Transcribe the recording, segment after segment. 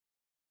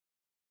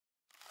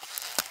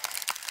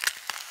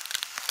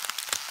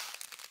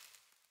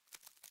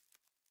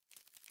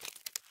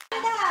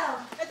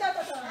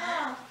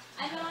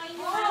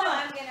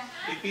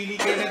Pili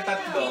kayo ng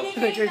tatlo.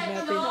 Record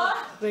natin.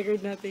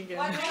 Record natin yan.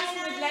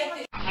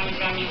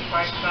 Maraming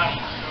part ba?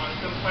 So,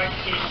 itong part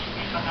case,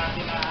 hindi pa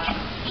natin na...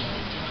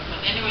 But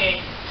anyway,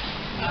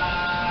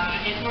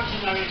 it works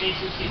in our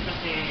relationship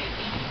kasi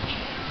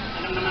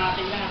alam naman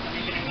natin lahat na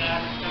may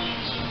pinagdaanan kami.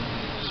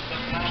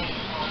 Pagkain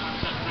o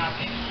magsat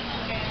natin.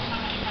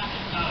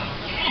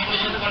 Hindi ko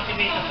siya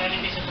na-motivate ang dahil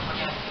hindi siya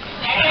tumagal.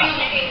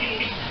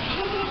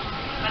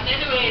 But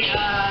anyway,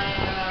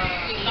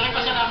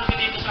 nakipasalamat ko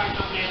dito sa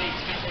Art of Marriage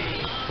kasi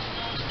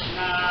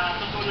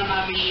natutunan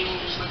namin yung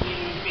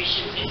maging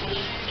patient sa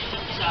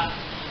isa't isa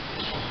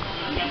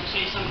hanggang sa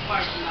isang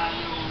part na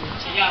yung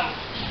sayaw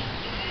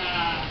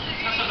na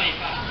kasabay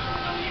ka.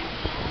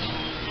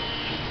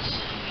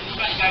 Ano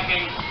ka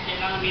igagay,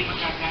 kailangan may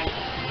magagay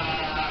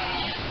para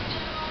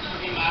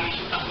maging maayos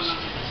yung takbo ng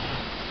sitwasyon.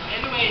 So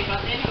anyway,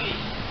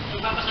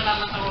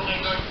 magpapasalamat ako kay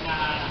Lord na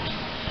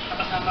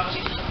kapasama ko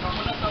dito sa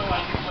promo na to.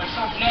 We're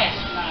so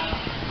blessed na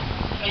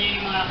kayo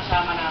yung mga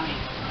kasama namin.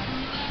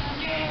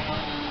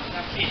 And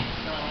that's it.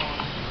 So,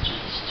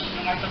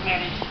 yung Art of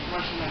Marriage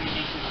works in a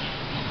relationship.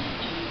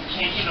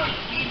 Thank you, Lord.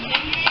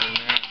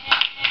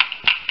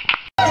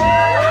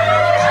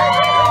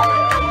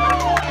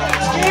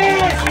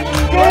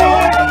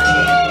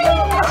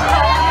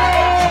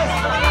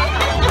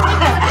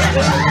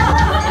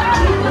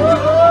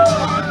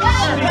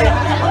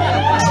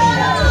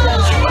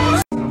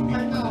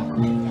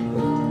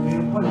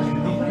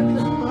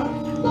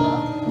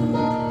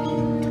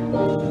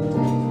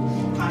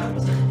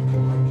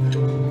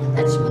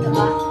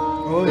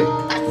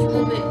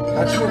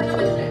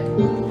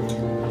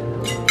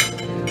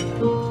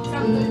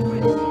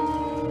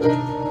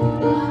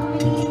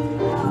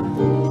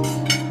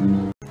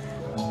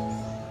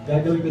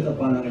 Gagawin ko ito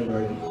para kay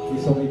Lord.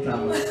 Gusto ko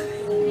ikama.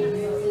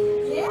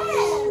 Yes!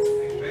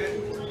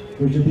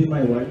 Would you be my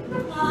wife?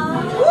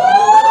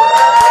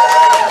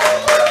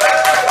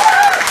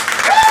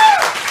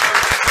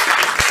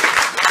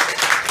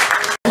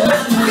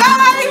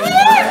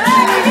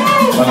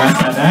 Mga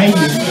sanay.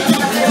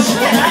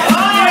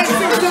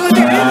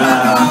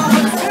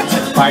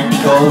 Party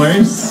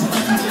goers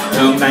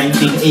noong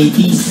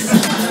 1980s.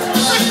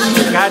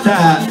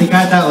 Dekada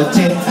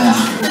 80.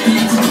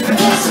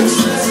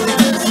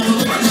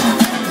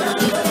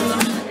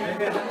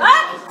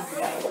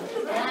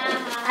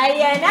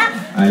 Ayan na.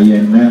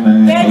 Ayan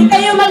naman. Pwede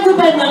kayo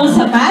maghubad ng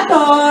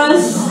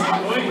sapatos.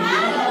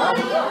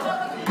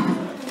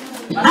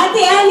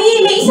 Ate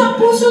Ani, may isang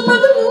puso pa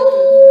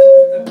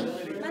doon.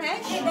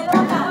 Dalawa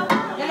pa.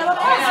 Dalawa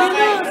pa.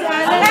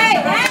 Okay,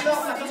 next.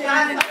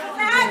 Saan?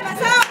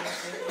 Pasok.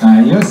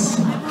 Ayos.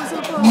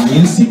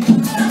 Music.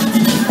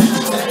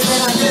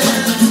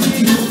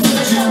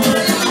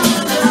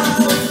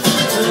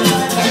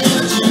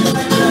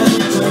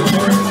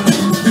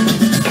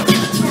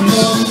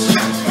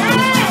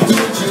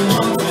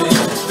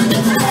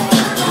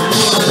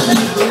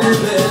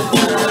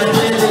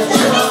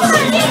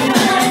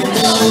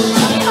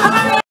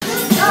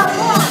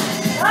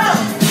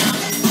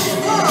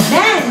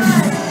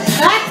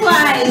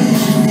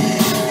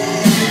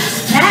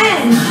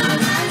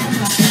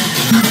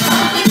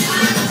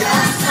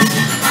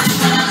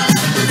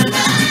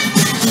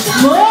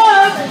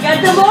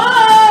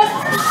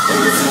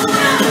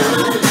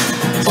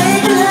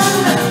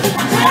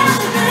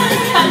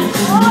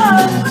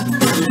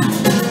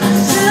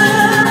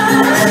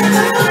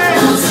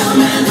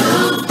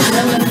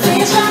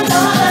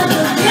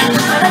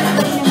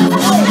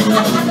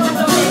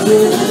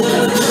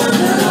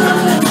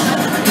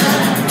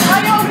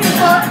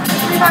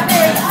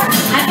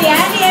 Ate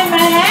Ani and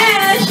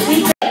Mahesh!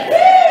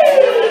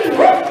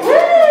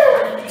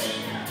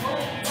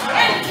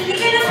 Hindi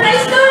ka ng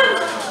prize doon!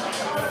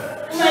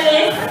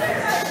 Umalis?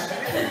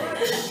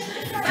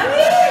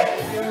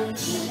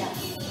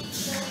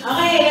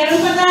 Okay, meron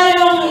pa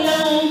tayong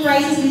ilang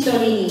prizes dito,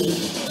 Minnie.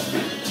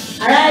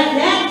 Alright,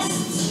 next!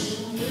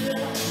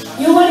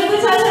 Yung huli ko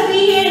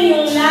sasabihin,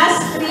 yung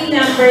last 3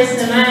 numbers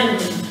naman.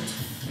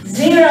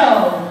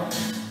 0,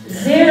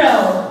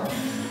 0,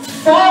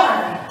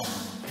 4.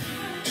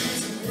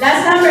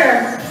 Last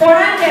number,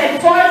 400,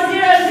 400.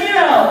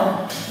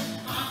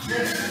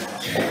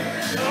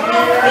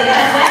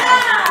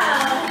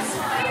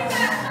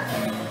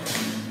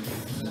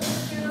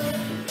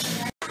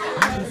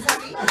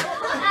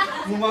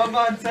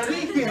 Bumaba ang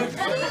sarili.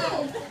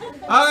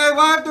 I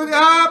want to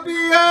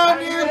happy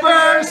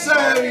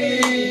anniversary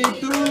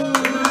to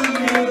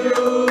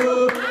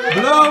you.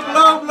 Blow,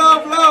 blow, blow,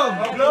 blow.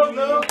 Blow,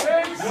 blow.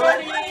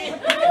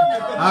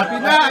 Happy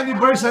na,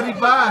 anniversary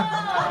pa.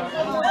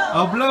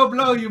 Oh, blow,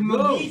 blow, yung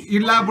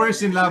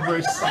lovers, yung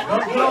lovers.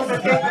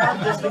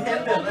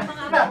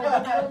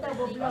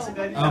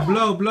 Oh,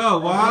 blow,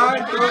 blow.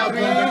 1, 2,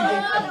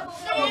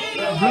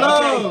 3.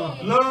 Blow.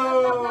 Blow.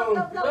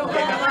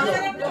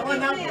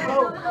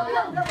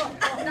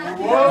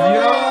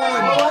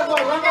 Yun.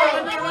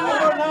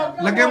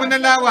 Lagyan mo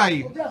ng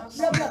laway.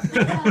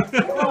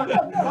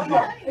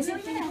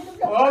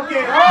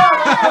 Okay.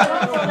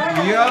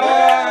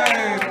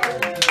 Yun.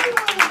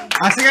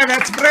 Sige,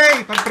 let's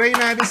pray. Pag-pray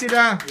natin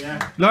sila.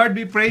 Lord,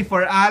 we pray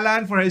for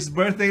Alan, for his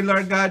birthday,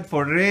 Lord God,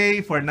 for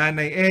Ray, for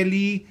Nanay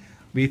Ellie.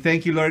 We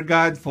thank you, Lord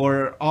God,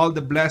 for all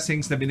the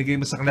blessings na binigay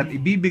mo sa kanila at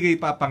ibibigay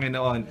pa,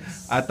 Panginoon.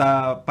 At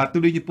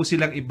patuloy niyo po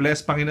silang i-bless,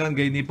 Panginoon.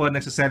 Gayon din po,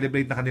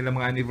 nagsa-celebrate na kanilang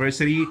mga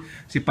anniversary.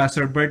 Si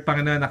Pastor Bert,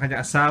 Panginoon, na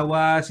kanyang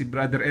asawa. Si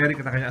Brother Eric,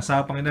 na kanyang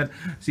asawa, Panginoon.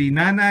 Si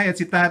Nanay at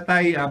si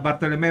Tatay,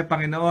 Bartolome,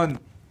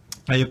 Panginoon.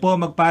 Kayo po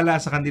magpala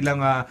sa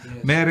kanilang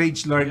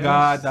marriage, Lord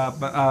God.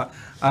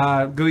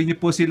 Gawin niyo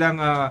po silang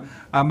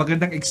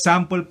magandang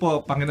example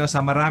po, Panginoon,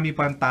 sa marami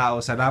pang tao.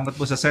 Salamat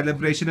po sa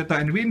celebration na to.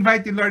 And we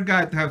invite you, Lord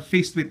God, to have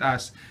feast with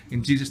us.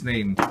 In Jesus'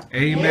 name.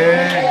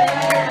 Amen.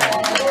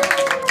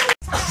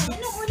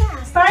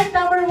 Start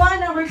number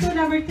 1, number 2,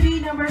 number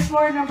 3, number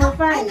 4, number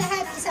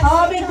 5.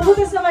 Oh, may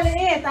butas na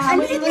maliit.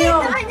 Ang liit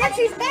naman yan,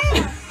 sister.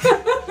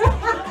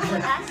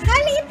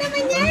 Kaliit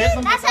naman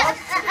yan.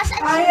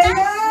 Ayan!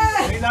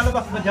 May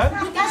lalabas ba dyan?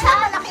 Kasa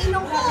malaki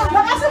ilong ko.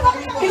 Baka sa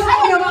mga ilong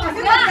ko naman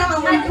kasi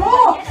magkakamay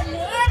ko.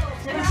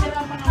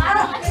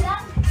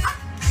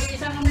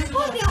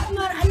 Hindi ako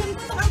alam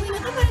ko itong amoy na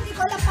ito, pero hindi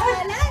ko alam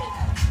pangalan.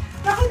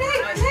 Ako,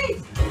 Nate!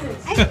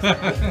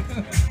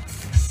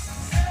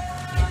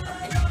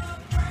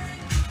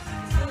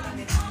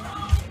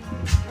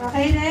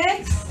 Okay,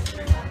 next.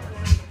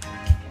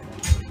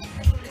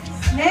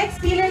 Next,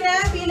 pila na.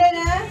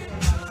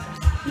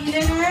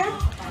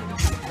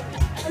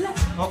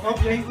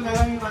 Kopyahin ko na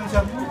lang yung answer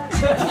mo.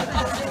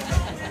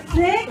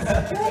 Next.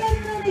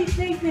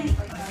 Nate.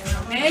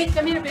 Hey,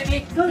 come here,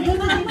 baby. Go na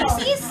dito.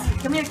 Sis!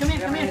 Come here. Go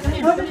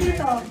na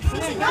dito.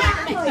 Sis, nga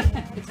ako eh.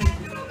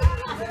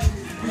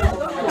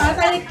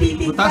 Tatalik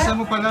titig ka. Butasan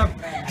mo pala.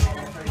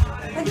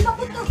 Pwede ba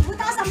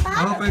butasan pa?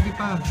 Oo, pwede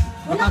pa.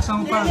 Butasan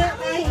mo pa.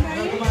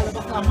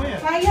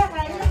 Kaya.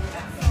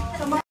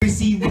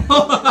 Resibo.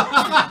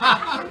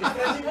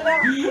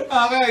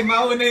 Okay,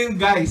 mauna yung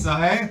guys,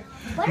 okay?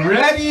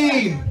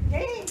 Ready!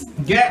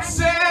 Get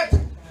set!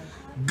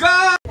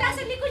 Go!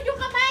 Nasa likod yung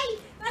kamay.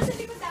 Nasa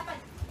likod dapat.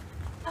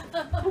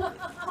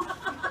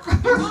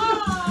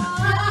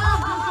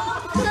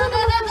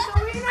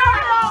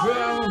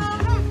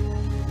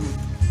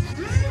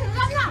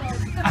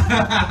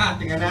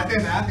 Tingnan natin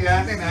ha.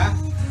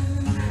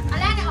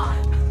 Ala na oh.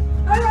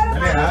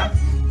 Dali ha.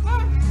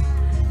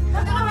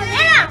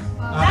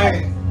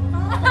 Okay.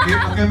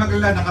 Okay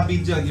maglala,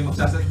 naka-video. Hindi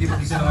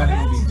magsisinungaling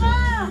yung video.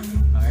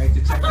 Okay,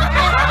 check na.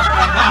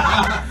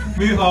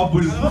 May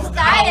habol mo.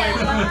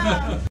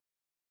 Style.